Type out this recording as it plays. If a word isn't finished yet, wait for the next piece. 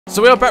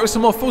So we are back with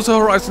some more Forza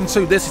Horizon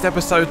 2. This is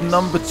episode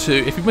number 2.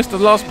 If you missed the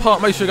last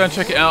part, make sure you go and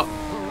check it out.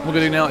 What we're going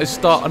to do now is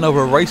start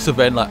another race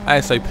event, like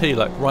ASAP,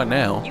 like right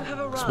now.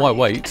 Because why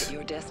wait?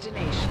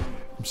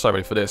 I'm so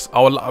ready for this. I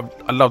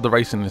love the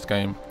racing in this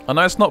game. I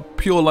know it's not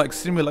pure like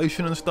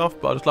simulation and stuff,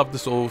 but I just love the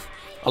sort of...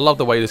 I love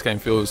the way this game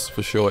feels,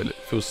 for sure. It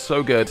feels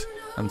so good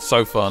and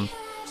so fun.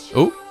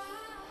 Oh,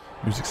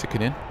 music's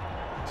kicking in.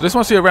 So this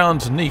must be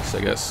around Nice,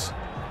 I guess.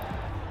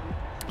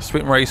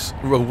 Sprint race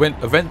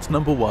event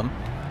number 1.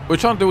 We're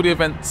trying to do all the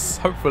events,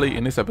 hopefully,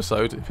 in this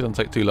episode, if it doesn't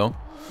take too long.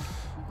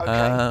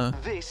 Okay,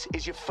 this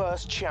is your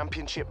first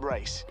championship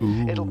race.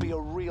 Ooh. It'll be a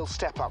real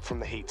step up from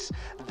the heats.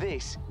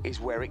 This is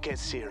where it gets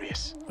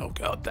serious. Oh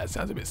god, that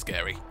sounds a bit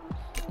scary.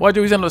 Why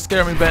do we end up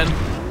scaring me, Ben?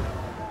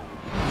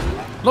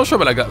 Not sure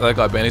about that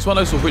guy, Ben. He's one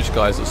of those sort of rich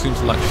guys that seems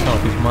to like show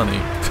off his money.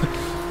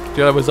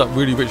 Do you know those like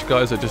really rich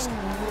guys that are just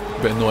a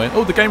bit annoying?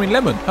 Oh, the Gaming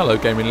Lemon. Hello,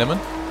 Gaming Lemon.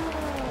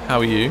 How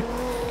are you?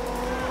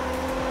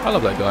 I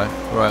love that guy.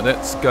 Right,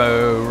 let's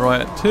go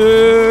right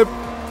to...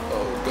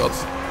 Oh, God.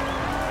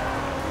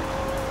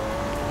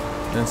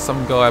 And then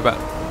some guy about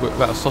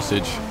a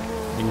sausage.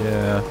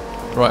 Yeah.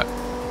 Right.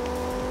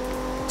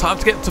 Time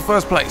to get to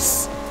first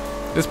place.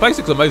 This place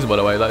looks amazing, by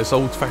the way. Like, this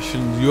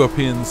old-fashioned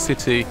European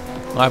city.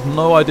 I have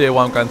no idea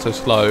why I'm going so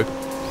slow.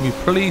 Can you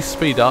please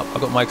speed up?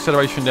 I've got my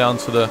acceleration down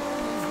to the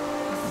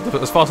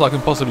as fast as I can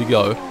possibly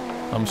go.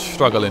 I'm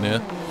struggling here.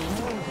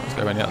 Let's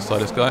go around the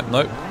outside of this guy.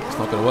 Nope, it's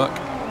not going to work.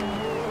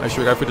 Make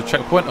sure we go through the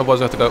checkpoint,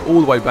 otherwise I have to go all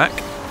the way back.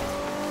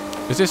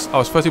 Is this... I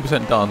was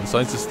 30% done, so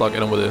I need to start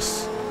getting on with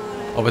this.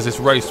 Otherwise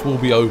this race will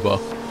be over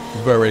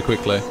very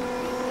quickly.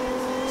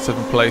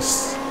 7th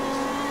place.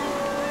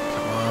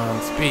 Come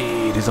on,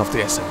 speed is of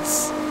the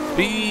essence.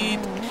 Speed!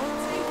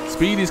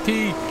 Speed is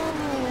key.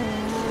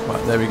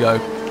 Right, there we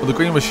go. Oh, the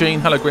green machine.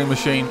 Hello, green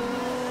machine.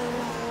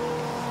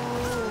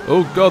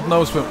 Oh god,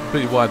 no, I went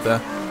pretty wide there.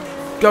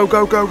 Go,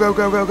 go, go, go,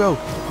 go, go, go.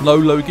 No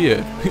low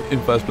gear in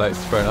first place,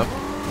 fair enough.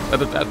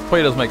 That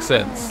probably does make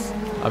sense.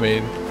 I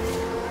mean,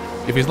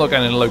 if he's not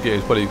going in low gear,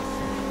 he's probably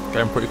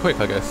going pretty quick,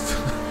 I guess.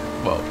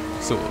 Well,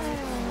 sort of.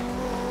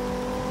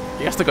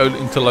 He has to go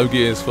into low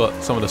gears for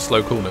some of the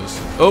slow corners.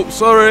 Oh,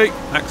 sorry!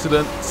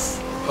 Accidents.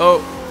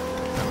 Oh.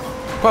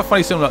 Quite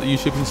funny seeing like the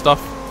YouTube and stuff.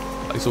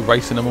 Like sort of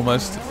racing them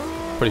almost.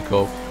 Pretty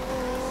cool.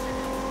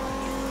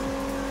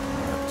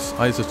 Right,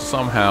 I need to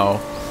somehow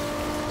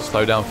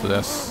slow down for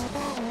this.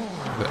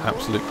 They're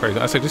absolute crazy.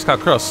 I say just cut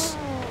across.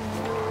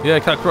 Yeah,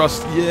 cut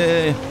across.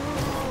 Yeah.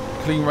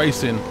 Clean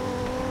racing.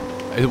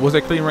 Was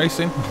there clean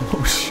racing?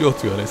 I'm not sure,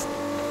 to be honest.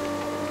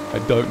 I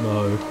don't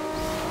know.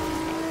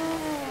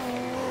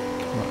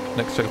 Right,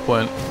 next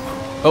checkpoint.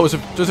 Oh,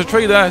 there's a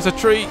tree there. There's a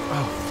tree.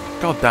 Oh,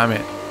 god damn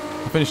it.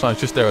 The finish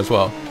line's just there as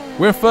well.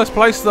 We're in first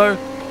place though.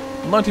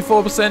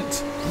 94%,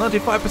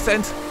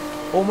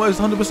 95%, almost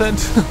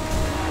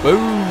 100%.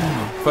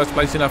 Boom! First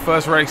place in our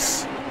first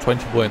race.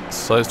 20 points.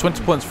 So there's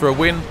 20 points for a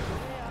win.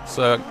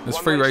 So there's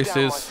 3 races.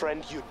 Down, my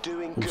friend. You're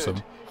doing awesome.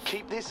 Good.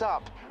 Keep this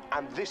up,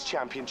 and this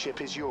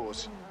championship is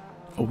yours.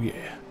 Oh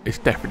yeah, it's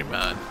definitely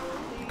mine.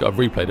 Got a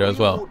replay there as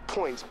well. You award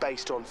points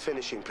based on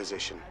finishing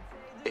position.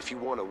 If you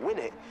want to win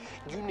it,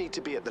 you need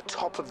to be at the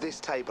top of this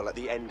table at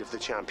the end of the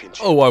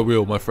championship. Oh, I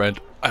will, my friend.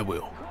 I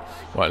will.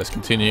 Right, let's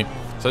continue.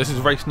 So this is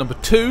race number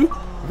 2.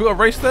 Have we got a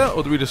race there,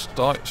 or do we just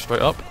start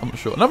straight up? I'm not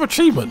sure. Another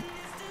achievement.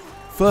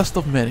 First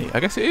of many.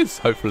 I guess it is,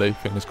 hopefully.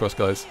 Fingers crossed,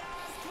 guys.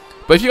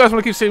 But if you guys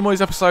want to keep seeing more of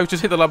these episodes,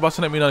 just hit the like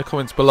button. Let me know in the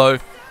comments below.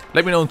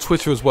 Let me know on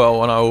Twitter as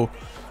well, and I will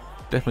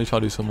definitely try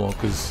to do some more,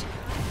 because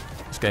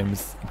this game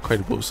is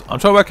incredible. I'm trying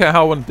to work out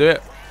how I want to do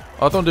it.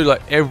 I don't do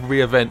like every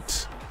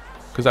event,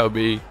 because that would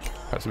be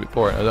perhaps a bit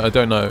boring. I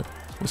don't know.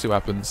 We'll see what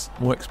happens.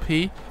 More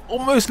XP.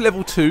 Almost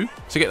level 2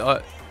 to get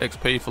like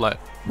XP for like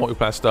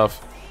multiplayer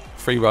stuff,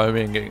 free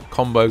roaming, getting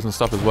combos and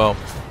stuff as well.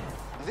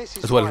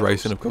 As well as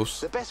racing, of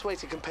course. The best way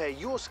to compare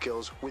your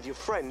skills with your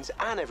friends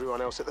and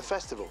everyone else at the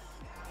festival.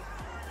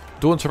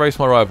 Do you want to race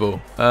my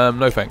rival?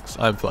 No thanks.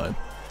 I'm fine.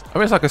 I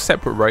mean, it's like a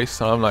separate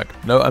race, and I'm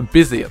like, no, I'm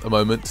busy at the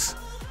moment.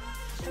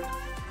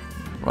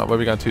 Right, where are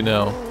we going to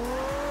now?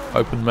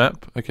 Open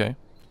map. Okay.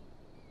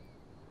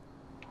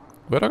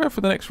 Where do I go for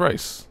the next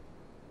race?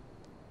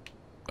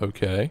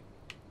 Okay.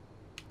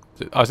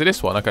 Is it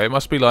this one? Okay, it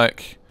must be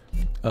like...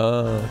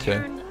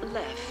 okay.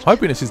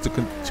 Hoping this is the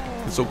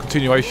sort of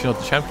continuation of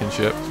the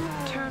championship.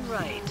 Turn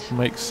right.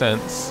 Makes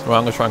sense. Right,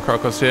 I'm going to try and cut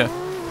across here.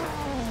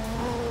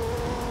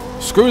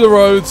 Screw the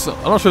roads!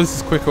 I'm not sure if this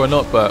is quicker or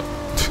not, but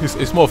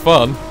it's more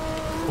fun.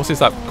 What's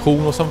this, like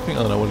corn or something?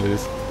 I don't know what it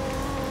is.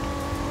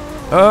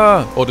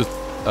 Or just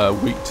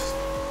wheat.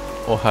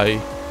 Or hay.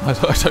 I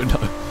don't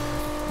know.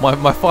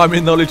 My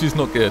farming knowledge is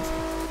not good.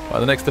 Right,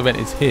 the next event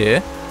is here.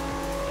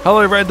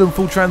 Hello, random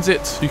full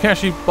transit. You can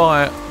actually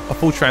buy a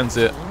full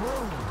transit,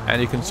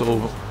 and you can sort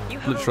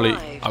of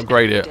literally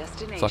upgrade it.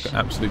 It's like an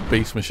absolute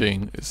beast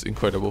machine. It's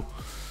incredible.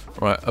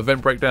 Right,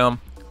 event breakdown.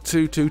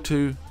 2, 2,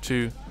 2,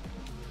 2.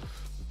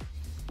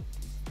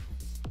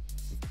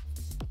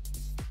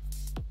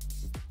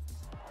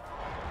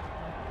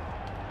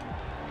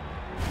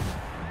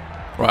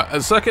 Right,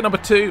 at circuit number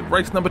 2,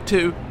 race number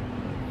 2.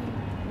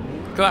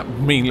 Look at that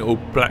mean little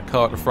black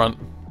car at the front.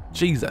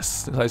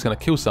 Jesus, looks like he's going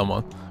to kill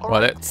someone.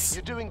 Right, let's...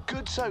 You're doing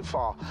good so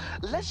far.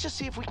 Let's just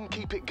see if we can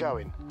keep it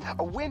going.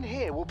 A win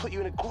here will put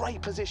you in a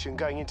great position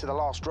going into the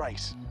last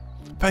race.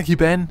 Thank you,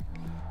 Ben.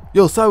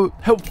 You're so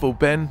helpful,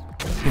 Ben.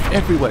 In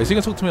every way. Is he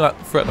going to talk to me like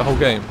throughout the whole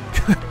game?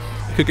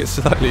 It could get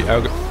slightly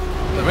arrogant.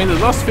 I mean, the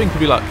last thing could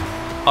be like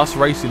us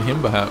racing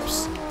him,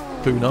 perhaps.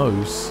 Who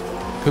knows?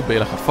 Could be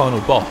like a final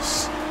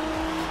boss.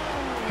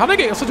 How do they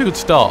get such a good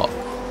start?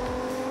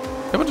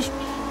 Everyone just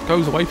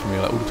goes away from me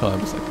like all the time.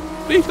 It's like,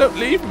 please don't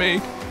leave me.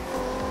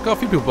 Got a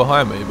few people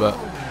behind me, but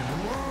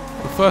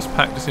the first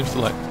pack just seems to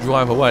like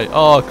drive away.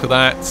 Oh, look at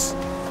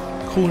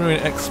that. Cornering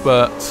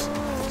expert.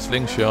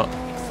 Slingshot.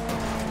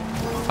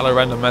 Hello,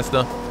 random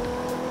Mazda.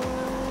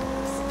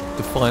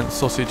 Defiant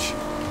sausage.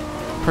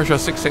 Pressure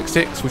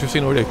 666, which I've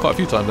seen already quite a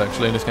few times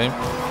actually in this game.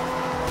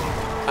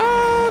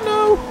 Ah,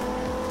 no.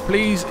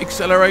 Please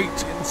accelerate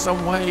in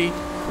some way.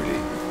 Really.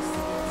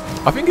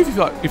 I think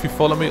if you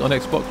follow me on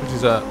Xbox, which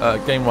is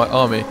a Game Right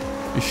Army,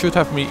 you should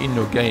have me in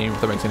your game,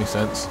 if that makes any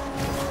sense.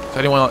 So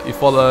anyone like you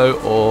follow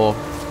or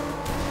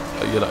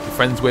you're like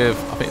friends with,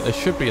 I think they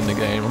should be in the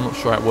game. I'm not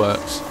sure how it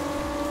works.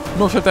 I'm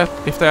not sure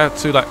if they have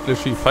to like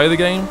literally play the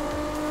game.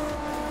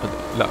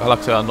 Like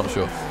I say, I'm not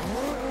sure.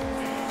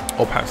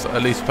 Or perhaps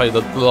at least play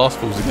the last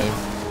Forza game.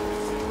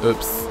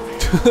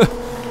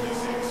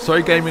 Oops.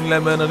 Sorry, Gaming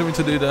Lemon, I didn't mean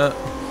to do that.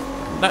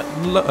 That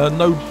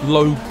no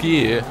low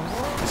gear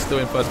is still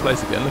in first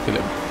place again. Look at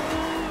him.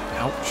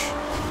 Ouch.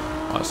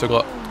 Alright, so I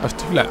got that's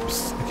 2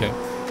 laps. Okay.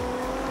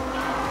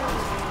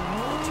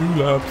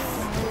 2 laps.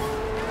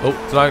 Oh,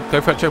 did I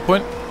go for that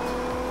checkpoint?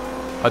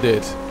 I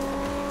did.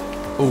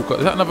 Oh,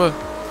 is that another?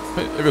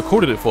 It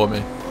recorded it for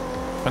me.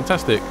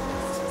 Fantastic.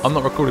 I'm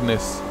not recording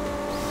this.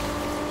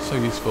 So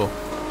useful.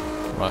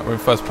 Right, we're in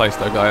first place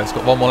though, guys.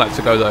 Got 1 more lap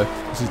to go though.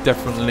 This is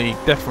definitely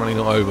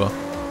not over.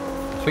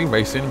 Clean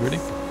racing, really.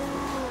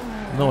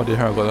 No idea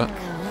how I got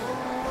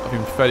that. I've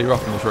been fairly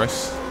rough in this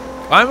race.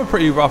 I'm a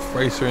pretty rough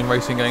racer in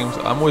racing games.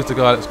 I'm always the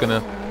guy that's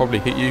gonna probably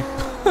hit you.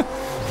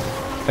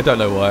 I don't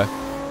know why.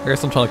 I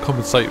guess I'm trying to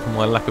compensate for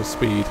my lack of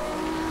speed.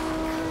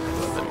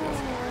 But there we go.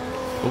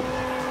 Oh,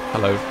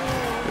 hello.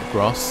 Bit of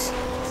grass.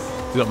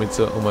 Do not mean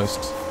to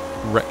almost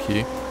wreck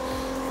you.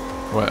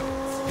 Right.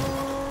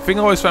 The thing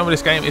I always found with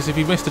this game is if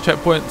you miss the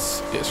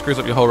checkpoints, it screws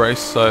up your whole race.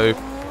 So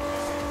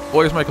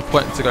always make a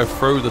point to go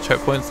through the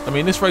checkpoints. I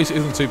mean, this race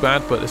isn't too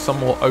bad, but there's some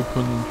more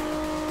open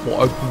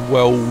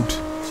world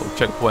sort of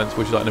checkpoints,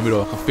 which is like in the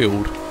middle of like a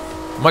field.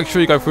 Make sure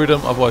you go through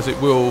them, otherwise it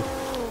will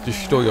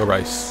destroy your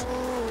race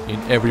in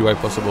every way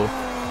possible.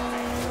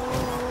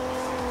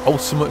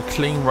 Ultimate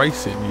clean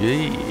racing,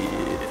 yeah.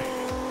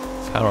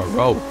 That's how I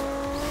roll.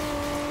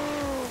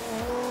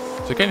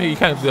 So again, you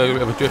can do a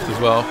bit of a drift as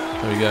well.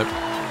 There we go.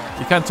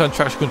 You can turn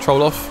traction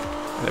control off,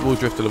 and it will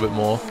drift a little bit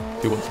more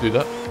if you want to do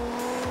that.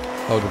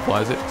 I would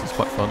advise it, because it's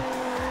quite fun.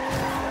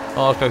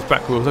 Oh, it goes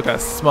backwards. Look at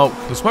that smoke.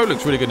 The smoke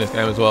looks really good in this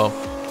game as well.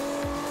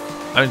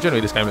 I mean,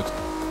 generally this game looks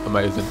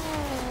amazing.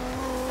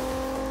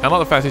 And I like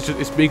the fact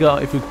it's bigger.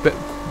 It was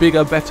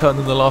bigger, better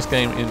than the last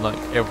game in like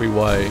every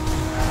way.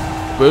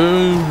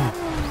 Boom.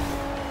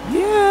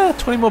 Yeah,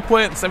 20 more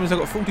points. That means I've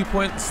got 40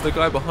 points. The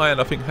guy behind,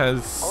 I think,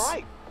 has... All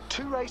right.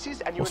 2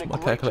 races and you're what's in a my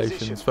great calculations?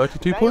 position.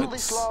 32 Nail points?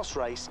 this last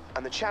race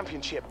and the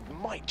championship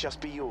might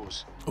just be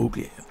yours. Oh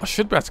yeah. I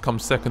should be able to come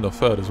 2nd or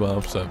 3rd as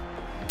well, so...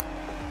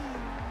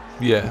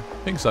 yeah,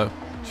 I think so.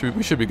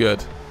 We should be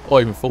good. Or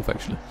even 4th,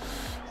 actually.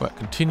 Right,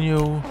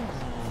 continue.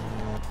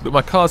 Look,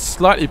 my car's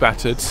slightly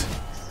battered.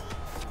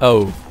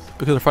 Oh,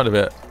 look at the front of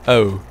it.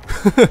 Oh.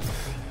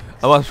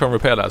 I might try and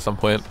repair that at some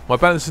point. My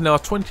balance is now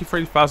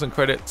 23,000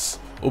 credits.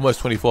 Almost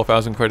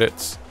 24,000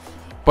 credits.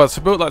 But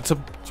to build like to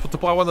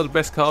buy one of the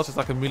best cars, it's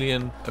like a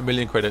million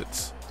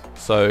credits.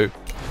 So,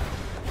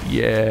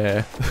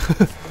 yeah,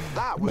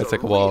 That might was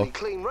take a a while. really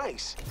clean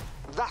race.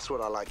 That's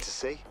what I like to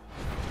see.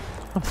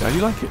 Okay,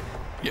 you like it?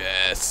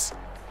 Yes.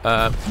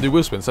 New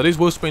wheel spins. So these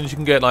wheel spins, you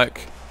can get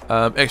like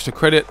extra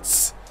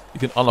credits. You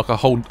can unlock a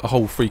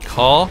whole free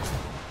car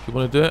if you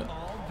want to do it.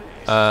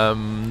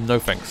 No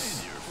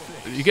thanks.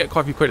 You get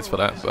quite a few credits for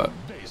that, but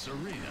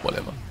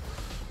whatever.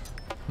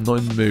 Not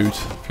in the mood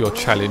for your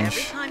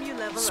challenge.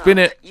 Spin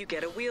it. You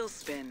get a wheel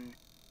spin.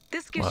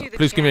 This gives Right, you the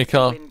please give me a chance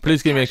car. to win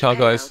Please give me a car,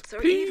 guys. payouts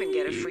or even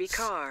get a free Please.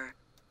 car.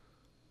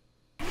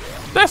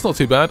 That's not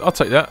too bad. I'll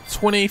take that.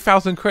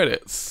 20,000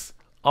 credits.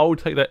 I will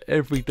take that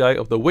every day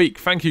of the week.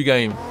 Thank you,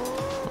 game.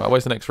 Right,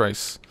 where's the next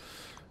race?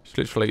 It's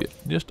literally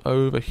just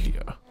over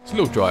here. It's a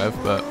little drive,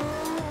 but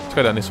let's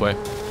go down this way.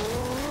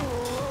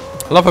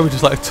 I love how we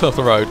just like turn off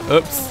the road.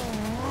 Oops.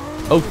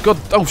 Oh god.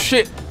 Oh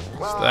shit.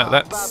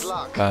 That's bad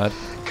luck. bad.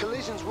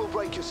 Collisions will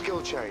break your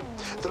skill chain.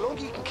 The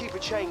longer you can keep a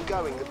chain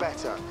going, the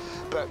better.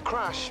 But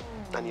crash,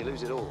 and you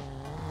lose it all.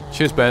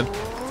 Cheers, Ben.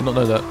 Did not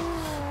know that.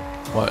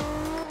 Right.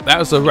 That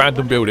was a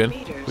random building,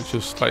 which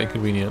was slightly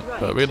inconvenient.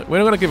 But we're not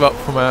going to give up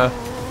from our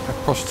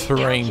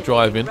cross-terrain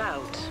driving.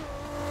 Just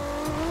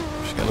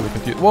getting a little bit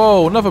confused.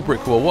 Whoa, another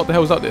brick wall. What the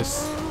hell is that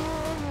this?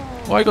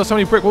 Why you got so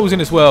many brick walls in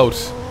this world?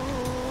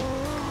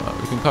 Right,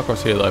 we can cut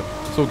across here, though.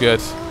 It's all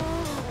good.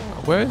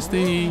 Where's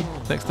the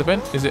next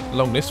event? Is it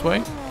along this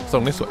way? It's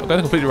along this way. I'm going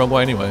the completely wrong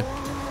way anyway.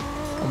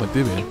 What am I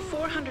doing? In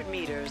 400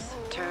 meters,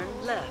 turn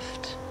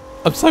left.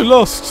 I'm so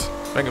lost.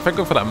 Thank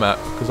God for that map,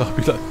 because I'll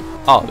be like,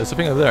 oh, there's a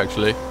thing over there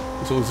actually.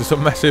 It's always just a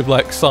massive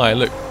like sign.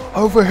 Look,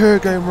 over here,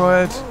 Game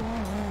Riot.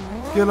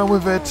 Get on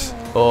with it.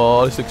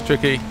 Oh, this looks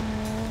tricky.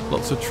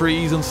 Lots of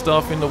trees and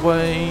stuff in the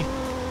way.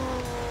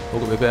 All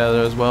got the bear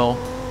there as well.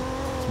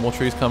 Some more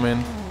trees coming.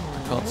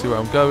 I can't see where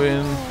I'm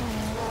going.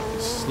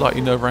 It's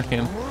slightly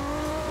nerve-wracking.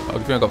 Oh, I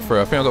think I got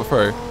through. I think I got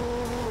through.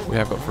 We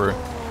have got through.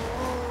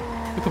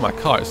 Look at my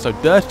car. It's so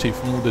dirty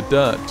from all the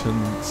dirt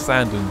and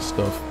sand and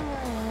stuff.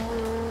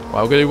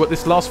 Well, we're going to do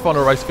this last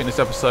final race in this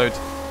episode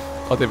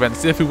of the event.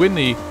 See if we win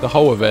the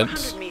whole event.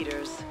 100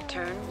 meters,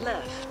 turn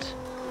left.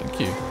 Thank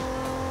you.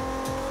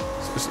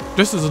 It's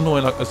just as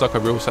annoying as like a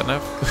real sat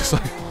nav. It's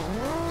like,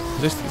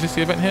 is this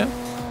the event here?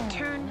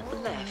 Turn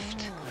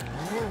left.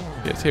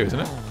 Yeah, it's here, isn't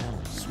it?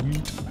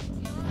 Sweet.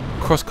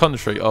 Cross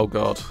country. Oh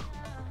god,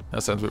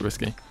 that sounds a bit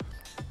risky.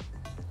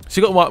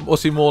 So you got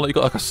obviously more. You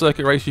got like a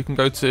circuit race you can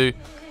go to.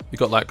 You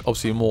got like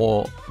obviously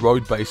more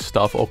road-based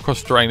stuff, or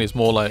cross terrain is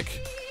more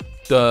like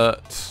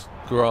dirt,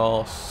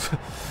 grass,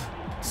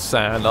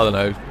 sand. I don't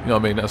know. You know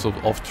what I mean? That sort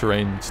of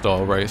off-terrain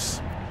style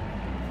race.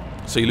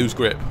 So you lose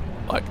grip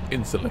like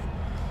instantly.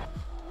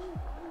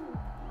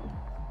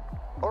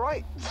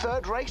 Alright,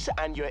 third race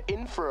and you're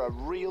in for a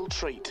real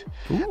treat.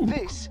 Ooh.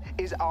 This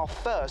is our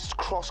first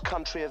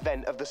cross-country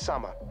event of the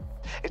summer.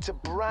 It's a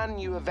brand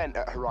new event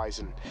at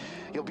Horizon.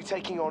 You'll be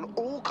taking on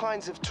all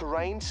kinds of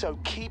terrain, so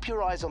keep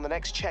your eyes on the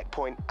next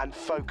checkpoint and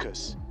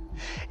focus.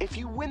 If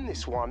you win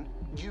this one,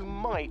 you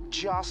might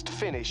just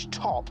finish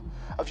top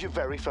of your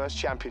very first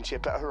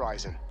championship at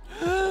Horizon.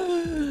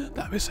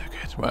 That'd be so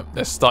good. Right,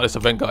 let's start this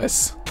event,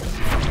 guys.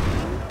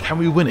 Can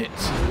we win it?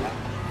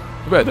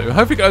 We better do. I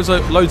hope it goes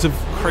loads of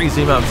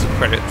crazy amounts of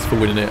credits for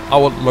winning it. I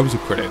want loads of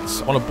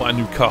credits. I want to buy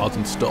new cards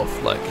and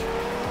stuff, like,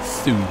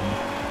 soon.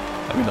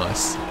 That'd be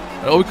nice.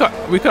 Oh,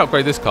 we could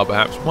upgrade this car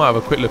perhaps. We might have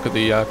a quick look at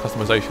the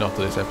customization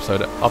after this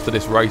episode, after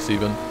this race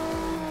even.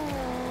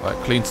 Right,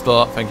 clean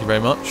start, thank you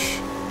very much.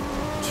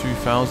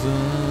 2000.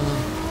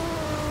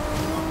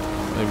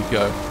 There we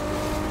go.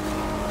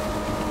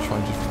 Try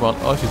and just run.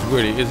 Oh,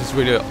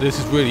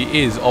 this really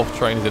is off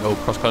train, is it? Oh,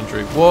 cross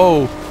country.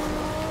 Whoa!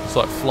 It's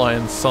like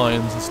flying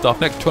signs and stuff.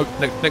 Next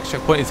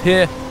checkpoint is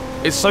here.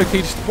 It's so key.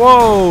 Just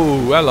whoa!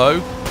 Hello.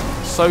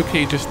 So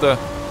key just to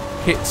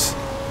hit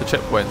the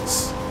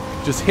checkpoints.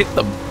 Just hit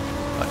them.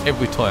 Like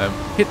every time.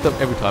 Hit them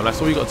every time.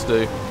 That's all you got to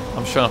do.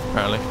 I'm shut up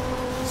apparently.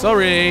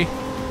 Sorry.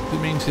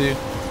 Didn't mean to.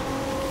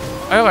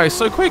 Anyway,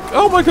 so quick.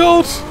 Oh my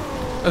god.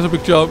 That's a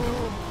big jump.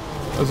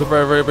 That's a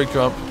very, very big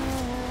jump.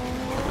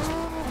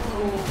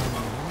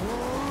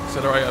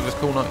 Accelerate on this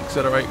corner.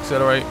 Accelerate,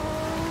 accelerate.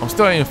 I'm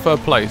still in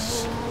third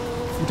place.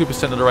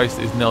 40% of the race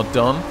is now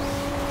done.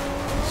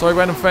 Sorry,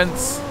 random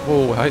fence.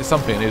 Whoa, I hit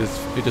something and it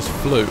just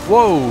flew.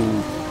 Whoa.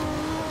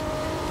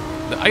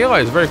 The AI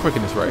is very quick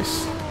in this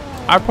race.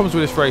 I had problems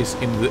with this race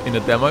in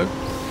the demo.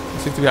 It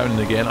seems to be happening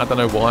again. I don't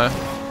know why.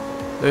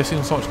 They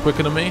seem so much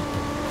quicker than me.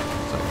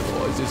 It's like,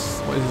 what is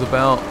this? What is this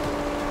about?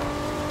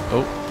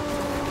 Oh,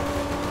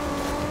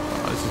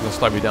 this is gonna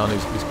slow me down.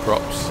 These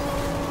crops.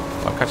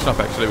 I'm catching up.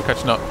 Actually, we're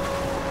catching up.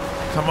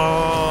 Come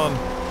on,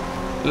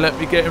 let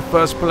me get in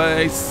first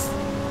place.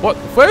 What?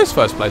 Where is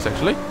first place?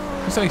 Actually,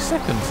 it's only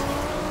second.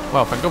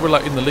 Wow, thank God we're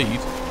like in the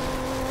lead.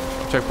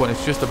 Checkpoint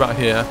is just about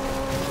here.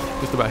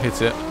 Just about hit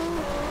it.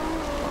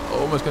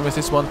 Almost gonna miss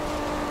this one.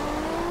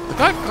 The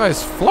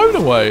guy's flown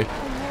away.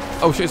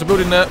 Oh shit, there's a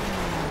building there.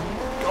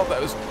 God,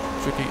 that was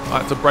tricky. I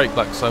had to brake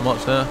like so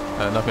much there.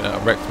 Nothing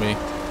that wrecked me.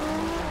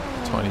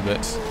 Tiny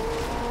bits.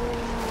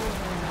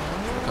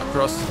 Cut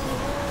across.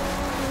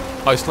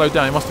 I slowed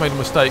down. He must have made a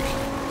mistake.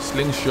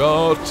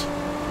 Slingshot.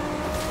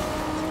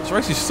 This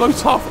race is so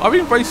tough. I've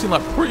been racing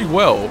like pretty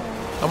well.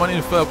 I'm only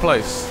in third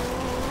place.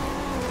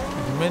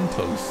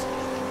 Mentos.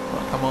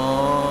 Right, come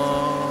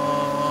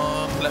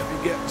on. Let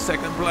me get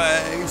second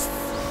place.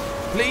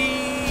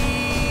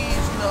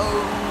 Please. No.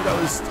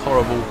 That was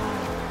horrible.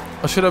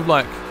 I should have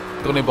like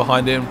gone in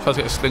behind him, tried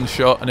to get a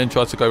slingshot, and then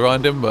tried to go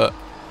around him, but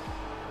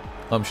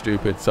I'm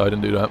stupid, so I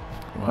didn't do that.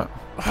 Right.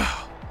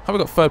 How have we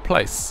got third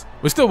place?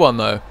 We still won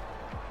though.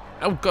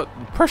 Oh god,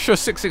 Pressure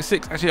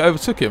 666 actually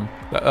overtook him.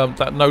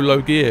 That no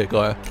low gear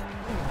guy.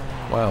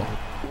 Wow.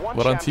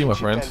 Well done to you, my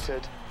friend.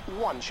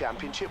 One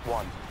championship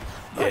won.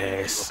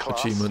 Yes,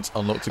 achievements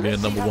unlocked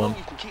again, number one.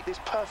 You can keep this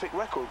perfect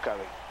record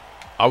going.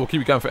 I will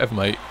keep it going forever,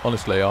 mate.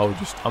 Honestly,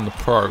 I'm the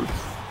pro.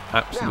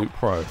 Absolute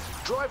pro.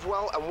 Drive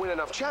well and win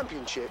enough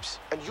championships,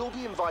 and you'll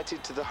be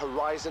invited to the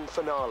Horizon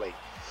finale.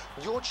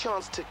 Your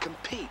chance to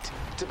compete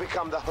to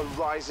become the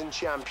Horizon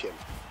champion.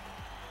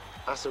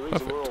 That's the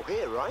reason we're all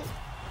here, right?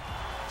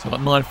 So I've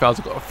got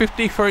 9,000, got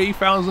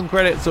 53,000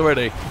 credits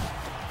already.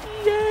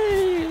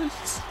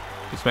 Yes!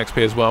 Get some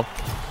XP as well.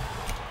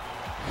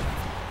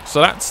 So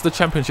that's the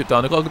championship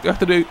done. I've got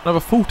to do another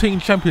 14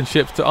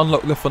 championships to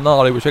unlock the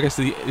finale, which I guess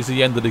is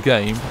the end of the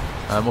game.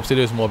 Obviously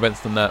there's more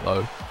events than that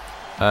though.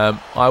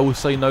 I will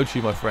say no to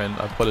you, my friend.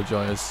 I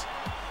apologise.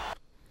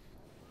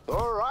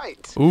 Alright,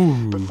 right.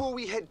 Ooh. Before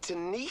we head to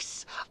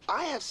Nice,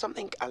 I have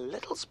something a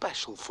little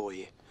special for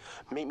you.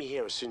 Meet me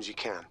here as soon as you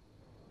can.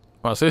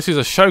 Right, so this is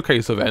a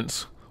showcase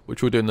event,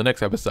 which we'll do in the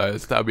next episode.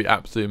 That would be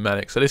absolutely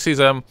manic. So this is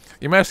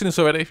you may have seen this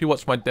already if you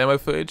watched my demo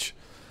footage,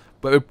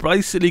 but we're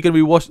basically going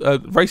to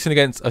be racing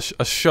against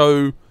a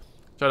show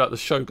like the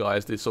show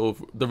guys, the sort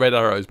of the red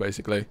arrows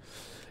basically,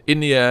 in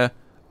the air,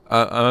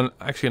 and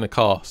actually in a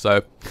car.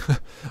 So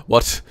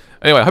what?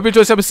 Anyway, I hope you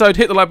enjoyed this episode.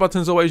 Hit the like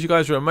button as always. You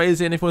guys are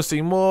amazing. If you want to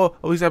see more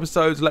of these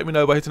episodes, let me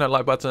know by hitting that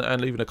like button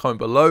and leaving a comment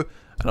below.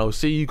 And I will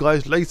see you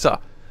guys later.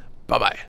 Bye bye.